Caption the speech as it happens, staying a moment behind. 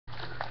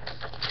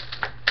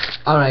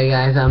Alright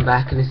guys, I'm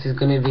back and this is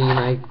gonna be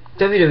my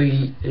this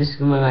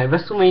is my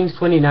WrestleMania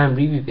 29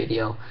 review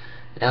video.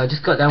 Now I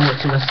just got done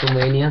watching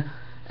WrestleMania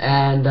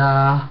and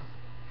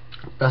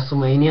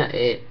WrestleMania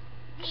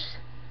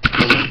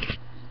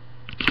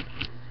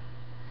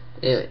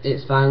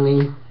it's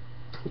finally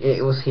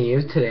it was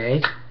here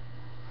today.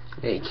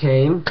 It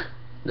came.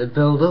 The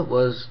build up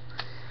was,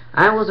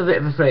 I was a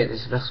bit afraid of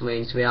this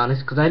WrestleMania, to be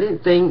honest, because I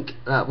didn't think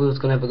that we was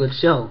gonna have a good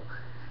show.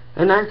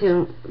 And I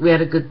think we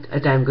had a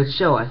damn good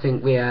show. I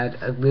think we had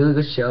a really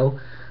good show.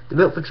 The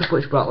build for Triple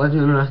H, Brock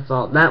Lesnar, and I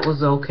thought that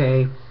was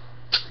okay.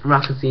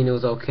 Rock and Cena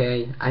was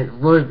okay. I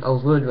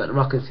was worried about the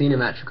Rock and Cena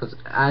match because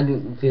I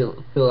didn't feel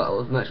that it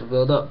was much of a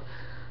build up.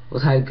 It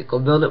was had a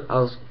good build up. I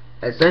was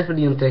excited for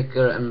the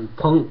Undertaker and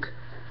Punk.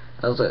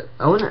 I was like,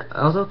 I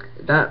was okay.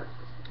 That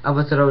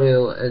Avatar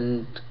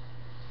and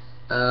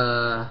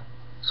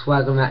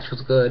Swagger match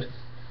was good.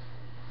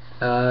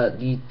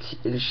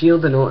 The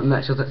Shield and Orton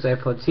match was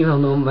exciting. The Team Hell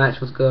No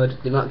match was good.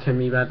 The Mark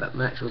Henry Ryback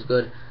match was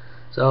good.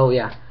 So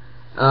yeah.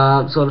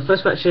 So the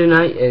first match of the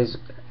night is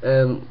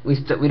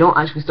we don't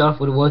actually start off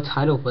with a world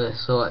title for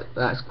this, so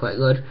that's quite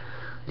good.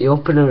 The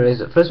opener is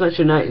the first match of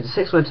the night is a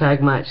 6-man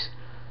tag match.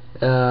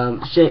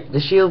 The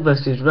Shield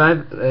versus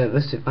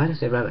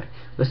Ryback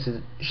versus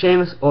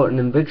Sheamus, Orton,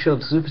 and Big Show,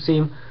 the Super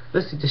Team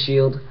versus the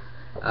Shield.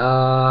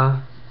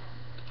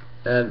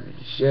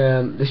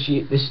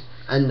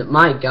 And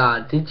my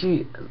God,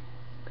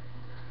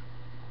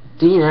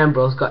 Dean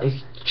Ambrose got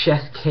his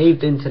chest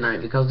caved in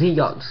tonight because he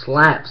got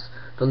slaps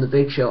from the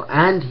Big Show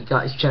and he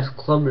got his chest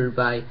clobbered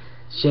by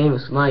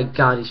Sheamus. My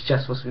God, his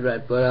chest must be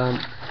red. But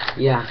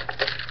yeah.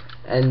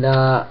 And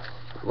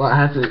what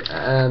happened?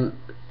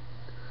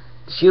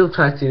 Shield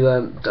tried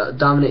to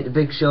dominate the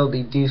Big Show.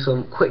 They do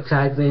some quick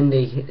tags in.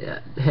 They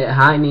hit a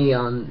high knee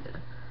on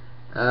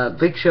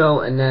Big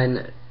Show, and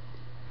then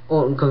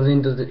Orton comes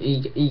in,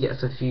 he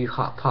gets a few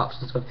hot pops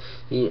and stuff.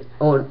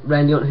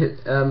 Randy Orton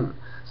hits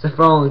Seth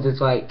Rollins is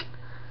like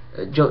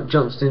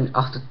jumps in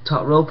off the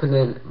top rope, and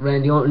then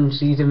Randy Orton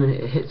sees him and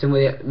hits him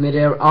with a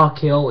mid-air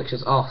RKO, which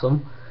is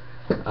awesome.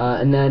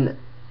 And then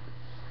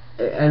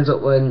it ends up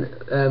when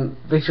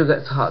Big Show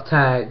gets a hot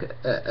tag.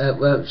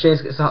 Well,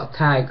 Sheamus gets a hot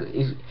tag.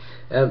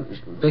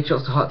 Big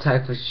Show's a hot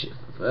tag for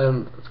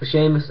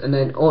Sheamus, and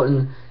then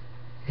Orton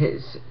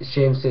hits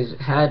Sheamus's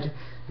head.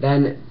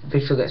 Then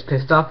Big Show gets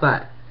pissed off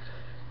at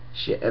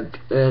Sheamus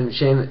then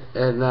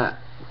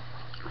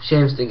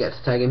gets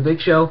a tag in Big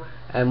Show,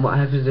 and what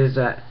happens is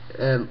that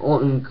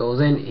Orton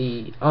goes in,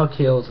 he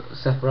RKO's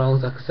Seth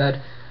Rollins, like I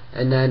said,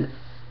 and then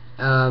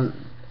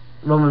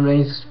Roman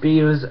Reigns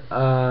spears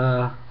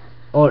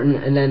Orton,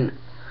 and then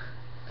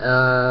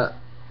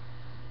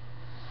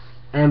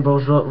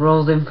Ambrose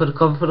rolls in for the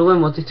cover for the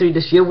win. 1, 2, 3,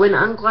 the Shield win.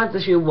 I'm glad the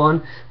Shield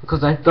won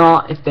because I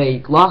thought if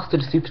they lost to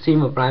the Super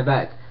Team of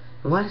Ryback,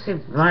 why did I say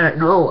Ryback?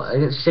 No,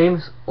 against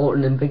Sheamus,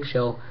 Orton, and Big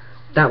Show,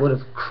 that would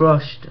have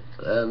crushed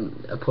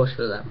a push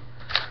for them.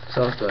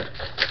 So that's good.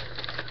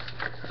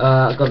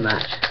 A good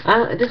match.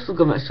 This was a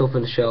good match to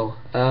open the show.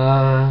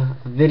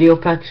 Video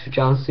package for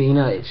John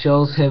Cena. It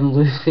shows him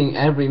losing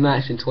every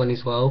match in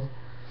 2012,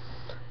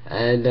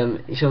 and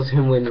it shows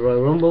him winning the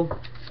Royal Rumble.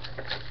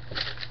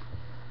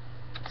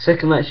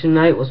 Second match of the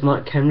night was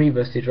Mark Henry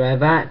versus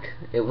Ryback.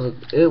 It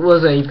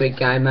was a big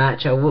guy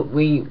match.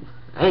 We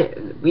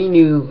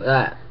knew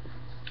that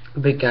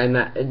big guy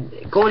match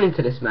going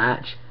into this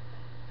match.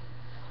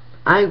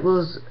 I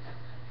was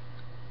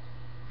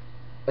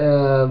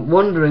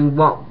wondering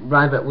what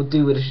Ryback would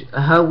do with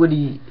how would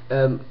he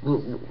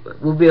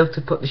will be able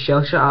to put the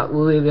shell shock.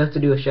 Will he be able to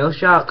do a shell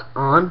shock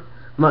on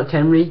Mark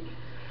Henry?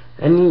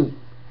 And he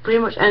pretty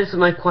much answered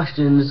my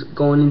questions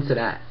going into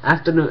that.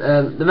 After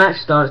the match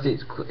starts,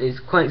 it's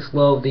quite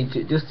slow. They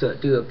just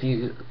do a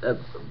few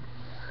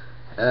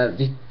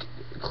the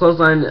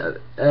clothesline.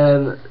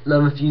 A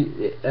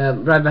few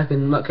Ryback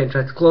and Mark Henry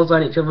try to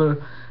clothesline each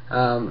other.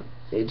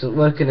 It's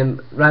working, and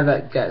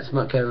Ryback gets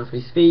Mark Henry off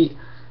his feet.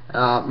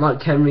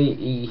 Mark Henry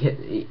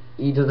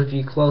he does a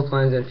few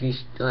clotheslines and a few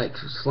like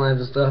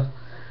slams and stuff.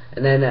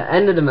 And then at the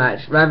end of the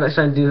match, Ryback's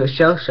trying to do a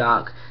shell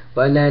shock,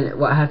 but then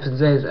what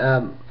happens is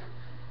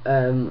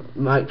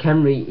Mark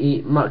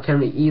Henry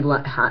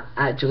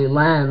actually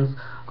lands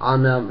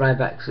on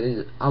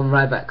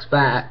Ryback's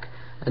back,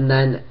 and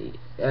then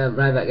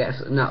Ryback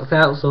gets knocked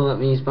out. So that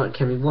means Mark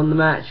Henry won the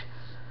match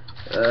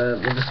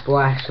with a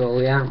splash.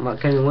 So yeah, Mark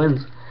Henry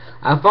wins.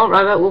 I thought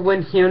Ryback would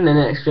win here, and then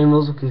Extreme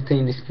Rules will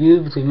continue this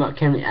feud between Mark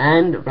Henry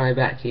and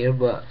Ryback here.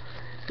 But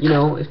you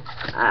know,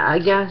 I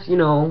guess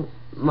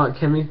Mark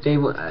Henry,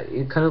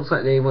 it kind of looks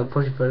like they went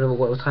pushing for another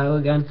world title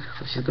again,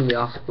 which is gonna be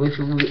awesome.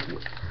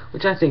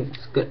 Which I think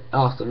is good,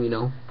 awesome.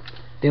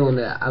 They want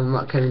to have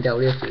Mark Henry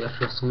WWF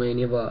after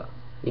WrestleMania, but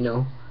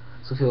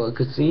some people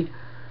could see.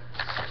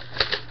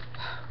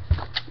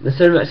 The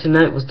third match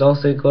tonight was Dolph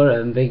Ziggler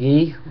and Big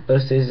E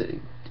versus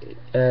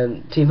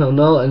Team Hell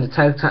No, and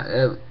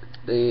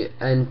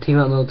Team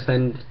Hell No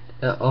defend.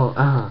 Third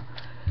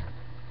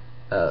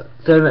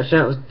match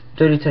tonight was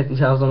 30 tag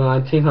titles on the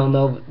line. Team Hell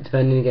No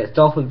defending against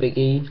Dolph and Big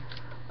E.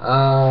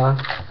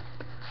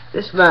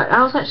 This match,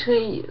 I was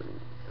actually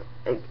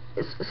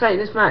it's like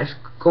this match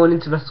going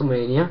into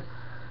WrestleMania.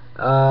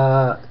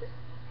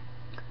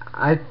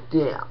 I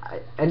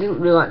didn't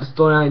really like the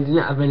storyline.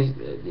 Didn't have any.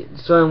 The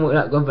storyline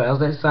wasn't that good, but I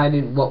was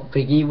excited what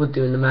Big E would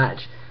do in the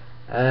match.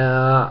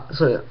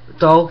 So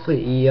Dolph,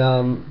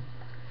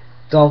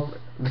 Dolph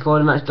before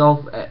the match,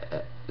 Dolph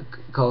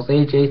calls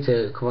AJ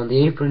to come on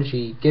the apron.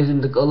 She gives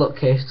him the good luck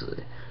kiss.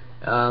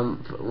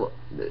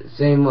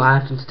 Same what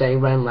happened to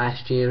Daniel Bryan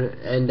last year,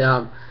 and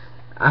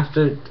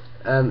after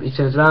he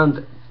turns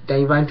around,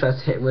 Daniel Bryan tries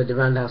to hit him with the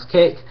roundhouse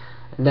kick,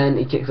 and then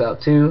he kicks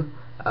out too.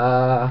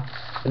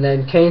 And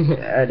then Kane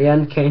at the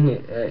end, Kane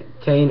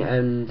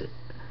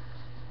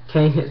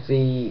hits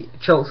the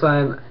choke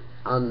slam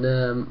on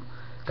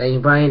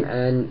Daniel Bryan,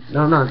 and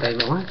not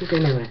Daniel. Why did I say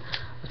anyway?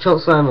 A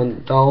choke slam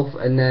on Dolph,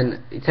 and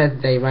then he turns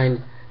to Daniel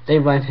Bryan.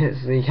 Daniel Bryan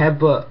hits the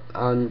headbutt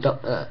on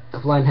a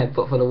flying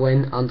headbutt for the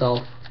win on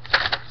Dolph.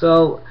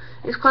 So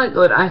it's quite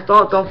good. I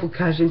thought Dolph would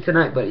cash in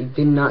tonight, but he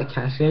did not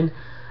cash in.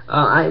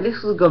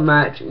 This was a good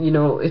match. You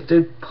know, if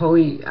the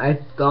I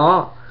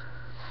thought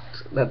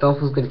that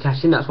Dolph was going to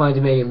cash in, that's why they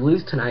made him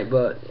lose tonight,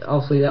 but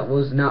obviously that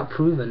was not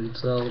proven.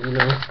 So, you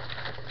know,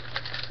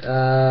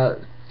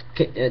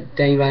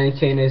 Daniel Bryan and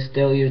Kane are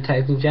still your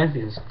tag team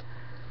champions.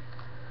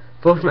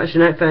 Fourth match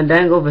tonight,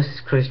 Fandango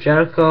versus Chris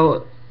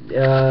Jericho.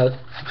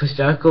 Chris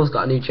Jericho's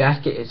got a new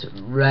jacket. It's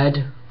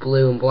red,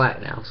 blue and black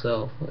now,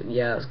 so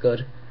yeah, that's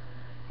good.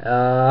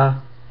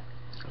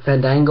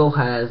 Fandango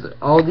has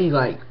all the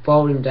like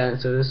ballroom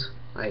dancers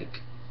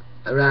like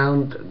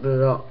around,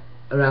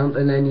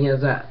 and then he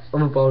has that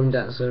other ballroom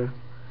dancer.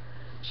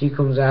 She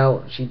comes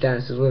out, she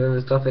dances with him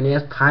and stuff, and he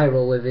has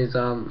pyro with his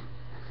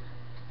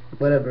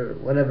whatever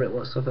it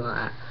was, something like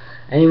that.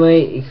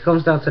 Anyway, he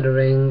comes down to the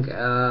ring.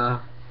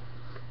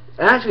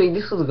 Actually,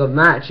 this was a good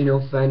match. You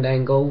know,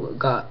 Fandango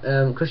got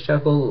Chris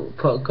Jericho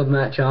put a good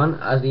match on,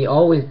 as he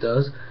always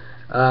does.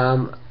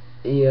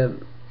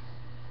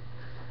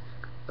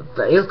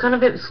 But it was kind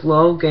of a bit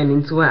slow getting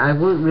into it. I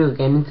wasn't really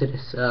getting into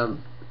this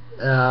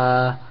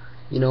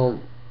you know,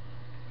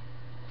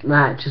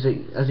 match as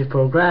it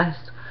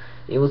progressed.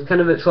 It was kind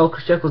of a bit slow.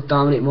 Chris Jericho was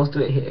dominant most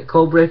of it. Hit a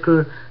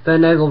codebreaker,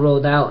 Fandango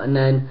rolled out, and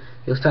then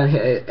he was trying to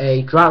hit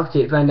a drop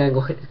kick.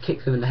 Fandango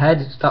kicks him in the head.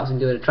 It stops him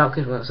doing a drop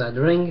kick from outside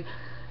the ring,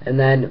 and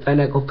then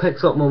Fandango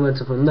picks up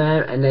momentum from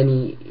there, and then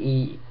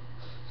he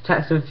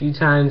attacks him a few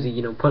times. He,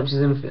 you know, punches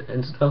him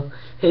and stuff,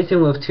 hits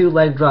him with 2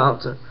 leg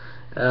drops,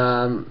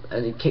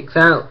 and he kicks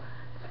out.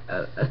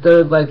 A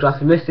third leg drop,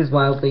 he misses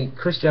wildly.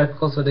 Chris Jericho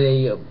goes for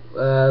the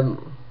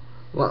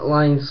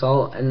lion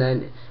salt, and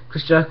then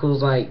Chris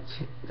Jericho's like,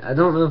 I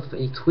don't know if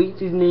he tweaked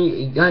his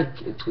knee. He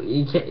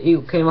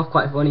came off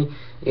quite funny.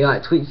 He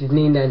like tweaked his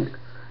knee, and then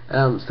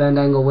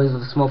Fandango wins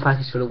with a small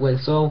package for the win.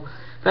 So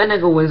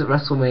Fandango wins at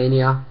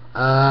WrestleMania.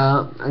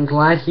 I'm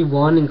glad he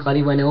won, and glad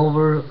he went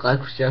over. Glad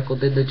Chris Jericho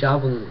did the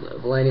job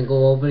and letting him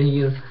go over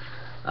here.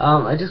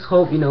 I just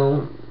hope, you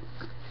know,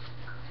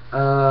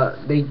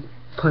 they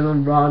put him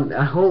on Raw.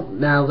 I hope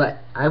now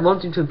that I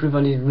want him to improve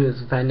on his moves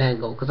with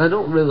Fandango, because I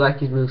don't really like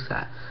his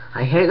moveset.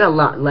 I hate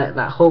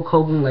that Hulk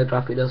Hogan leg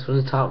drop he does from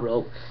the top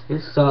rope.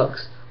 It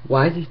sucks.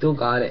 Why has he still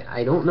got it?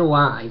 I don't know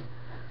why.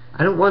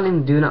 I don't want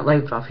him doing that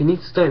leg drop. He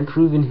needs to start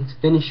improving his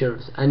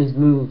finishers and his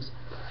moves.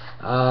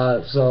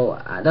 So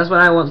that's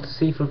what I want to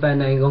see from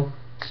Fandango.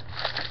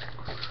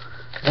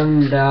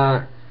 And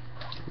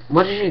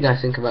what did you guys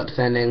think about the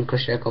Fandango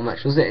Chris Jericho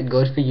match? Was it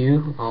good for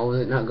you, or was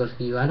it not good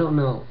for you? I don't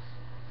know.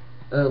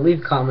 Leave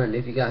a comment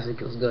if you guys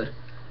think it was good.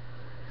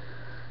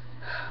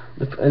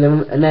 The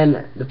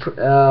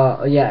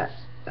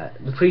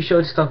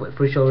pre-show, just talk about the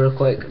pre-show real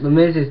quick. The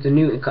Miz is the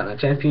new Intercontinental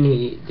Champion.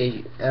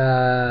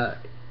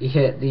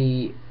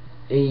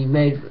 He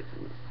made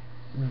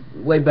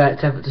way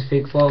better effort to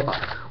speak for.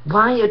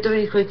 Why are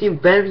WWE team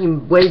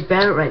burying Wade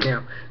Barrett right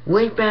now?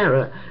 Wade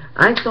Barrett.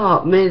 I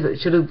thought Miz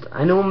should have.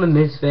 I know I'm a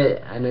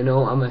Misfit, and I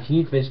know I'm a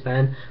huge Miz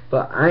fan,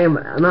 but I'm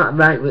not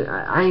right with.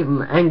 I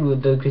am angry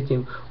with the WWE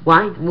team.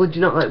 Why would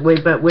you not let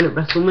Wade Barrett win at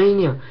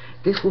WrestleMania?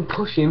 This will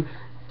push him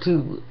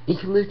to. He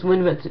can lose the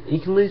win event. He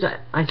can lose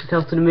that IC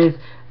title to the Miz,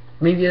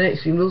 maybe at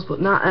Extreme Rules, but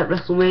not at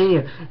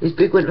WrestleMania. His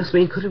big win at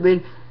WrestleMania could have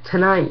been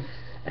tonight,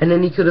 and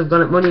then he could have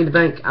gone at Money in the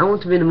Bank. I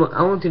want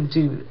him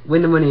to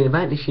win the Money in the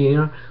Bank this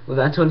year with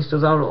Antonio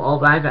Cesaro or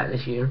Ryback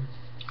this year.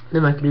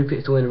 Then McAdoo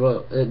picks to win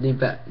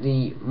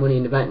the Money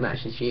in the Bank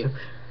match this year.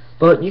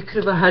 But you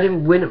could have had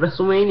him win at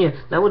WrestleMania.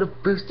 That would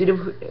have boosted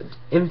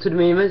him to the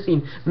main event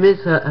scene.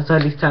 Miz has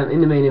had his time in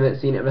the main event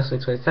scene at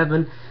WrestleMania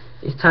 27.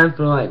 It's time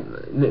for like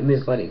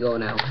Miz let it go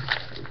now.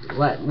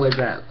 Let Wade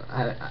Barrett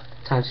have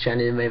time to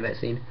shine in the main event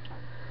scene.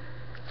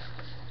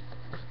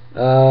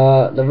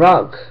 The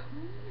Rock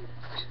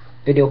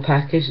video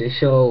package, they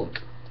show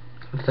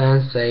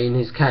fans saying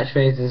his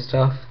catchphrase and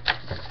stuff.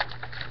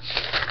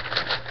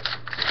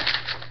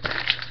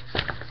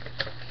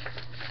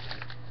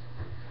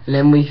 And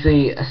then we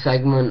see a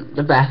segment,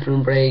 the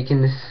bathroom break,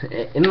 and this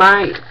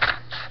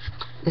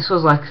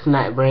was like a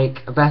snack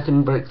break, a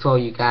bathroom break for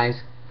you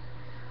guys.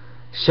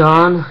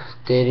 Sean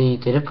did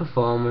a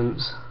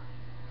performance.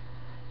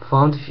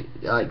 performed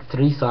like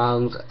 3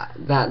 songs.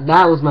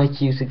 That was my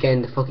cue to get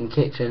in the fucking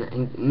kitchen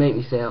and make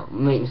myself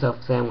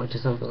a sandwich or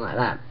something like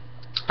that.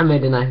 I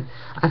made a nice.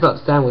 I thought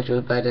the sandwich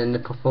was better than the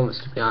performance,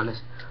 to be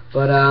honest.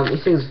 But he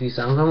sings a few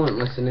songs. I wasn't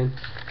listening.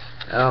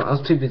 I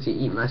was too busy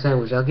eating my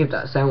sandwich. I'll give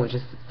that sandwich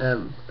 3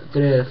 out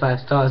of 5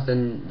 stars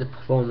than the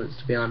performance,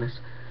 to be honest.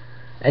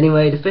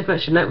 Anyway, the 5th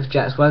match of the night was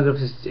Jack Swagger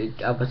versus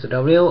Alberto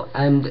Del Rio,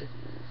 and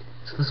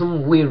for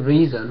some weird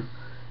reason,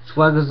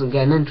 Swagger doesn't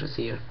get an entrance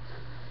here.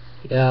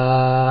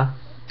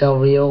 Del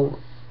Rio,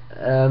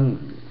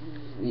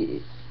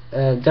 this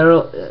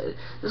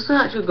is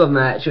actually a good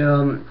match,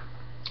 and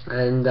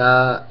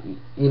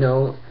you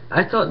know,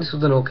 I thought this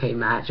was an okay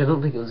match. I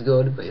don't think it was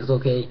good, but it was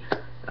okay.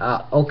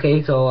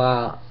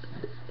 So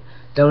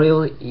Del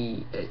Rio,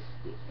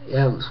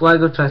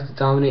 Swagger tries to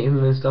dominate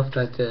him and stuff,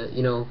 tries to,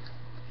 you know,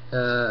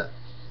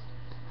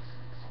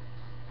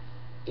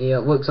 he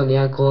works on the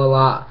ankle a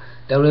lot.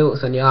 Del Rio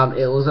works on the arm.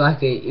 It was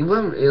like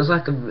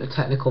a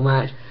technical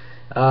match,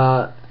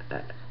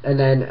 and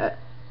then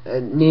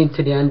near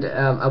to the end,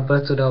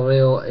 Alberto Del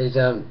Rio is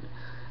Zeb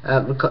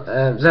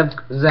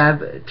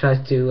tries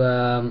to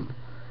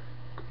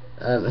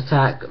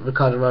attack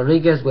Ricardo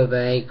Rodriguez with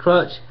a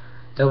crutch.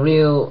 Del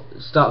Rio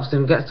stops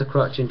him, gets the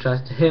crutch and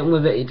tries to hit him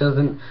with it. He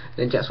doesn't.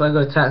 Then Jet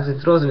Swagger attacks and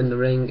throws him in the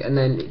ring, and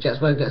then Jet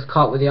Swagger gets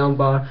caught with the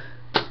armbar.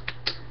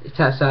 He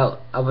taps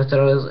out. Alberto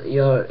Del Rio,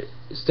 you're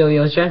still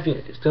your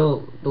champion,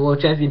 still the world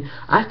champion.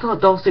 I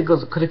thought Dolph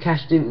Ziggler could have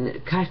cashed in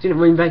at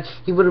running back.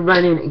 He would have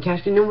ran in and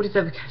cashed in. Nobody's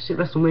ever cashed in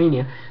at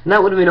WrestleMania, and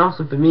that would have been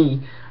awesome for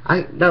me.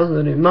 That was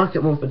going to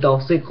market one for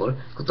Dolph Ziggler,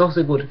 because Dolph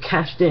Ziggler would have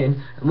cashed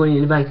in at Money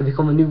in the Bank and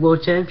become a new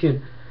world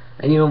champion.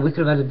 And you know, we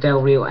could have had a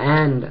Del Rio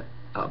and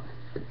Dolph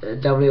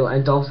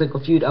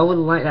Ziggler feud. I would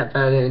have liked that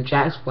better than a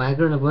Jack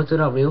Swagger and Alberto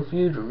Del Rio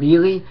feud,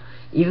 really.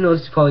 Even though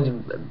this is probably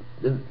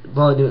the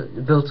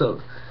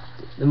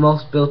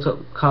most built up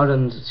card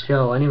on the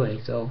show anyway,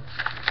 so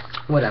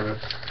whatever.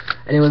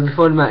 Anyway,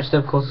 before the match,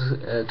 of course,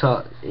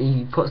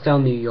 he puts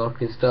down New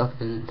York and stuff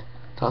and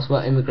talks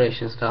about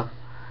immigration stuff.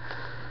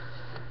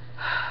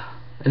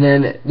 And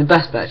then the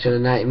best match of the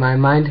night, in my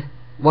mind,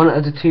 one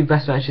of the 2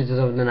 best matches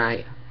of the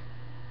night.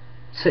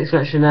 6th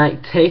match of the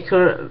night,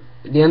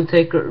 The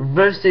Undertaker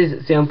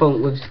versus CM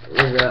Punk.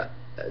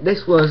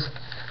 This was,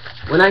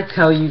 when I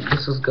tell you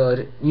this was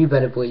good, you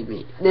better believe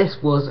me. This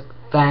was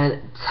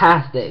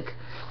fantastic.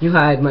 You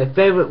had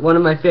one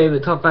of my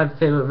favorite, top 5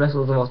 favorite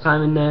wrestlers of all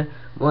time in there.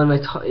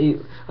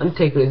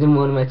 Undertaker is in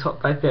one of my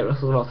top 5 favorite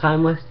wrestlers of all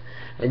time list.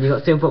 And you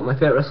got CM Punk, my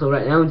favorite wrestler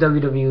right now in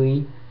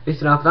WWE.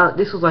 Facing off that,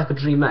 this was like a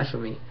dream match for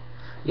me.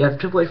 You have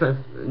Triple H,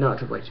 not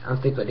Triple H, I'm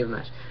thinking about a different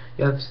match.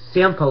 You have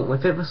CM Punk, my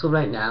favorite wrestler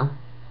right now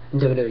in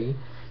WWE.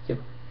 You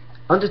have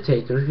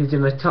Undertaker, who's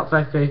in my top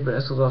 5 favorite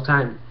wrestlers of all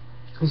time.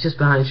 He's just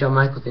behind Shawn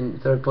Michaels in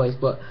 3rd place,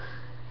 but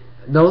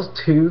those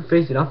 2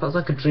 facing off, that was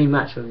like a dream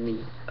match for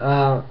me.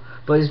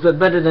 But it's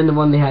better than the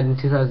one they had in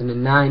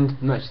 2009,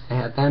 the match they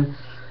had then.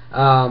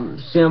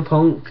 CM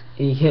Punk,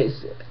 he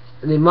hits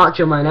the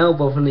Macho Man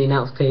elbow from the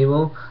announce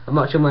table, a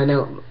Macho Man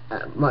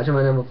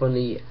elbow from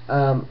the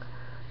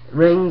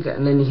ring,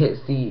 and then he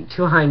hits the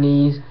 2 high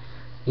knees.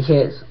 He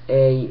hits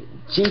a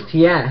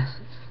GTS.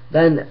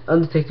 Then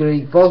Undertaker,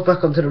 he falls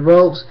back onto the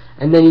ropes,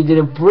 and then he did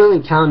a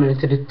brilliant counter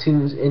into the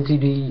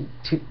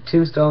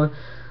tombstone,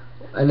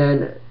 and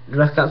then the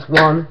ref counts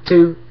 1,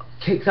 2,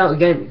 kicks out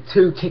again,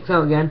 2, kicks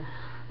out again.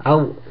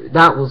 Oh,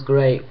 that was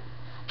great.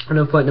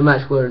 Another point in the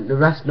match where the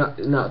ref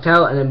knocked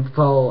out, and then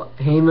Paul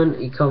Heyman,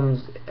 he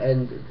comes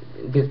and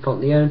gives Punk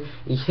the urn.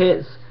 He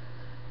hits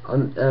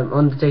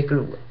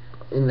Undertaker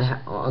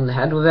on the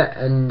head with it,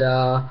 and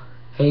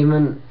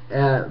Heyman,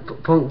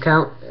 Punk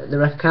the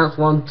ref counts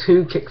 1,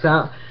 2, kicks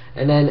out,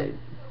 and then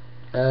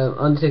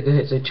Undertaker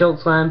hits a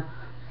choke slam,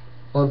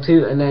 1,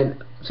 2, and then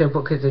CM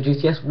Punk hits a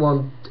GTS,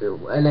 1,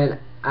 2, and then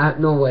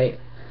no wait,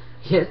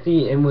 he hits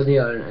in with the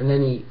urn, and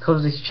then he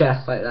covers his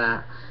chest like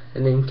that,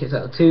 and then he kicks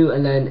out 2,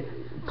 and then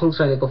Punk's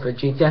trying to go for a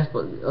GTS,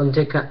 but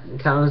Undertaker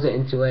counters it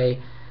into a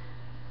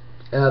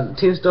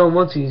tombstone.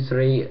 1, 2,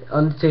 3.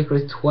 Undertaker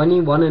is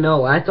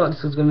 21-0. I thought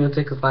this was going to be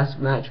Undertaker's last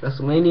match at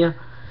WrestleMania,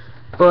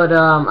 but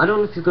I don't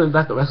know if he's going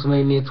back at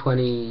WrestleMania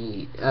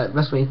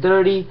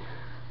 30.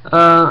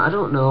 I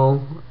don't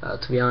know,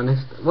 to be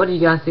honest. What do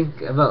you guys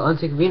think about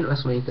Undertaker being at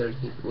WrestleMania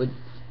 30?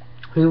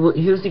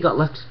 Who's he got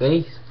left to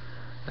face?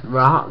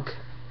 Rock?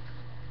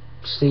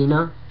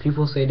 Cena?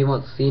 People say they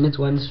want Cena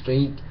to win the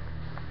streak.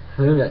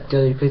 Who that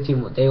WWE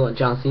team, they want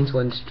John Cena to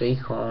win the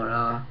streak,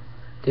 or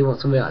they want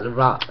somebody like The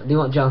Rock. They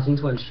want John Cena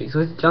to win the streak. So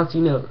is it John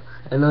Cena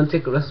and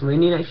Undertaker at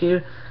WrestleMania next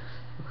year?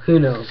 Who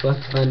knows? We'll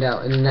have to find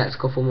out in the next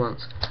couple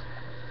months.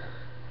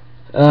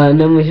 And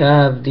then we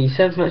have the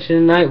 7th match of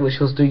the night, which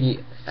was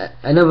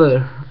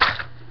another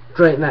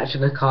great match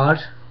on the card.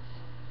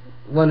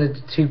 One of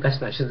the 2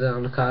 best matches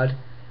on the card.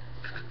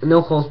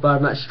 No holds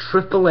barred match.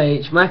 Triple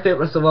H, my favourite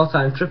wrestler of all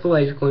time, Triple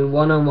H going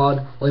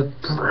one-on-one with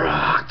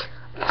Brock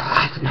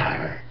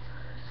Lesnar,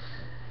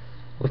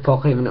 with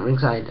Paul Heyman at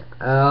ringside,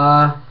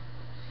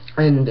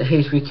 and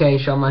HBK,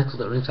 Shawn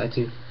Michaels at ringside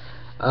too.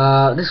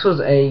 This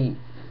was a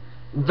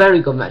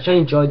very good match. I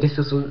enjoyed this.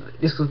 This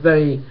was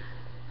very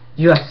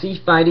UFC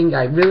fighting.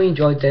 I really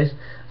enjoyed this.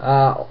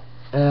 Brock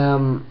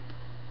Lesnar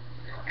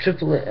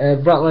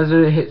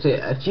hits it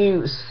a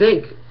few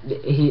sick.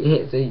 He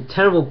hits a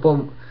terrible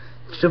bump.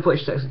 Triple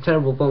H takes a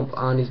terrible bump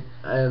on his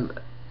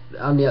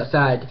on the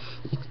outside.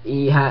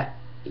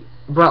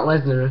 Brock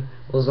Lesnar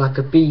was like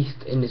a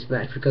beast in this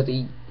match because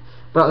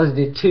Brock Lesnar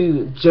did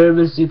 2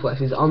 German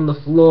suplexes on the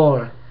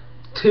floor,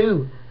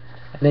 2,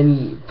 and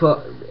then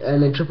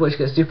Triple H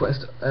gets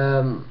suplexed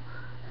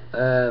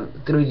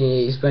through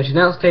the special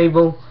announce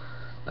table,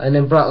 and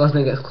then Brock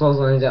Lesnar gets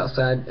clotheslines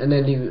outside, and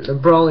then the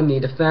brawling near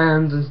the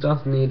fans and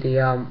stuff, near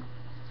the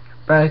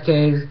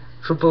barricades.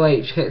 Triple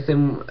H hits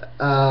him.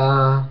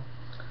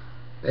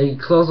 He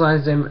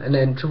clotheslines him, and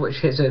then Triple H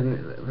hits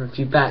him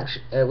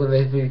with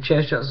a few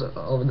chair shots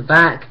over the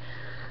back.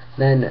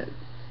 Then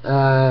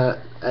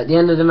at the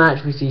end of the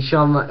match, we see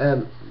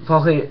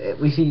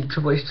we see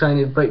Triple H trying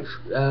to break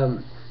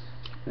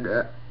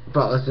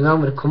Brock Lesnar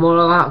down with a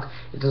Kimura lock.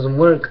 It doesn't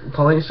work.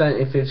 Paul Heyman's trying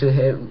to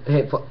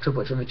hit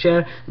Triple H with a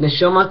chair, and then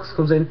Shawn Michaels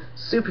comes in,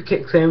 super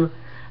kicks him,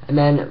 and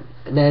then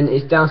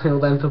it's downhill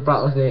then for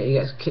Brock Lesnar. He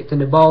gets kicked in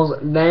the balls,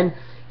 and then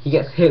he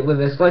gets hit with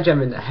a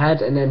sledgehammer in the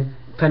head, and then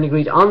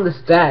Pedigree on the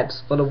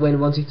steps for the win.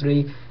 1, 2,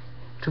 3.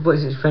 Triple H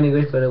is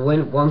Pedigree for the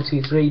win. 1,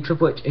 2, 3.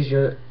 Triple H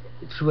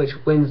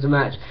wins the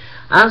match.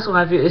 I'm so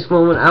happy at this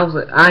moment. I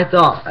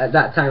thought at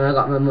that time I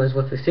got my money's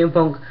worth with CM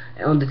Punk,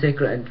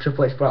 Undertaker, and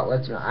Triple H Brock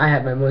Lesnar. I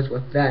had my money's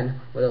worth then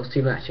with those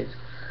 2 matches.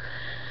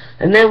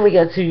 And then we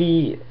have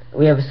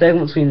a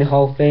segment between the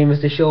Hall of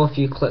Famers. They show a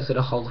few clips of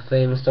the Hall of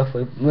Fame and stuff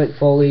with Mick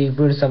Foley,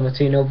 Bruno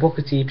Sammartino,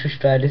 Booker T, Trish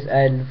Stratus,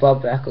 and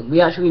Bob Backlund.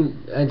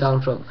 And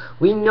Donald Trump.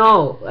 We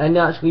know, and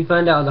actually we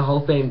found out in the Hall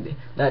of Fame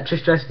that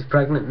Trish Stratus is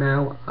pregnant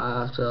now.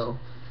 So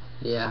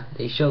yeah,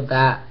 they showed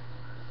that.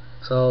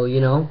 So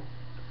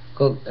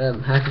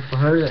happy for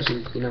her that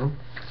she's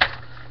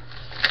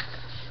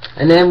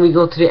And then we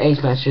go to the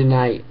 8th match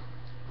tonight,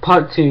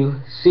 Part 2,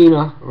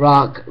 Cena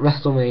Rock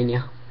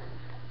WrestleMania.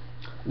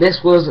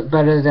 This was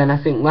better than I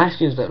think last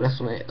year's match at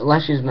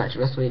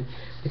WrestleMania,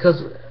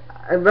 because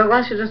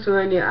last year's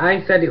WrestleMania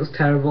I said it was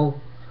terrible.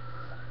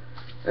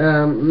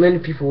 Many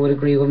people would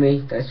agree with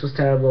me that this was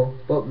terrible,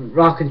 but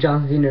Rock and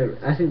John Cena,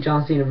 I think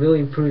John Cena really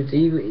improved.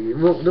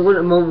 There wasn't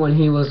a moment when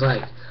he was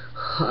like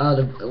a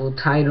little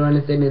tight or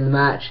anything in the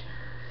match.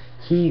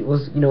 He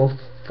was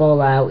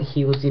full out.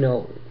 He was they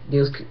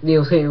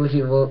was hitting with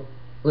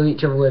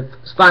each other with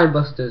spine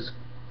busters,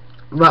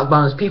 rock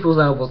bombs, people's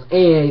elbows,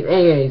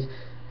 AAs,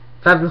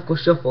 5 knuckle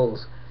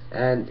shuffles,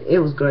 and it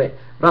was great.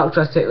 Rock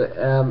tries to hit,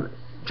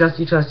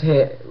 Justy tries to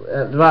hit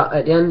Rock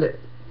at the end.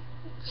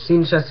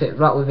 Cena tries to hit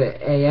Rock with an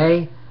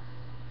AA,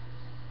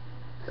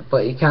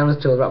 but he counters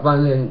to a Rock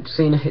bomb, and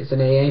Cena hits an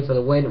AA for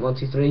the win. 1,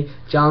 2, 3.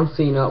 John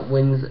Cena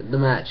wins the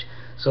match.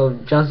 So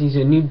John Cena's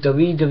a new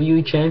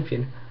WWE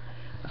champion.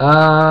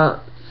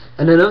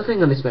 And another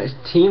thing on this match,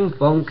 Team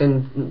Funk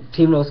and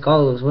Team Los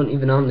Galos weren't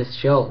even on this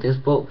show. This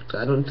booked.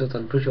 I don't know if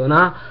I'm pretty sure or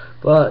not,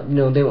 but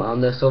they weren't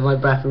on there, so my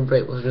bathroom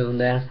break was ruined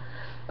there.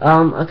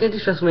 I'll give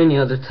this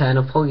WrestleMania out of 10.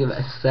 I'll probably give it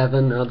a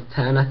 7 out of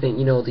 10. I think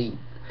the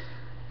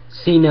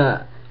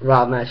Cena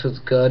Rock match was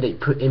good. It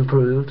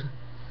improved.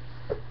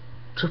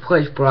 Triple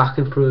H Brock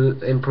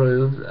improved.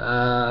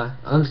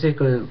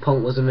 Undertaker and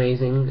Punk was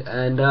amazing,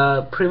 and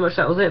pretty much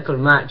that was it for the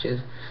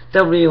matches.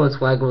 WWE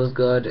Swagger was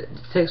good.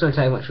 The 6-man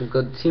tag match was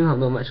good. The Team Hell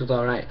No match was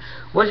alright.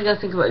 What do you guys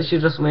think about this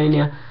year's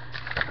WrestleMania?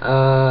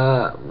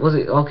 Was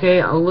it okay?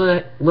 I'd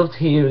love to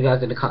hear you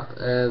guys in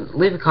the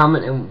leave a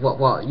comment and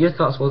what your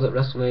thoughts was at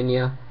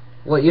WrestleMania.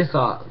 What your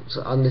thoughts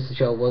on this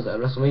show was at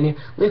WrestleMania.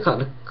 Leave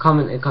a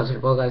comment and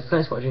contact below, guys.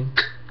 Thanks for watching.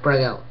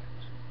 Brag out.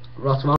 Raw tomorrow.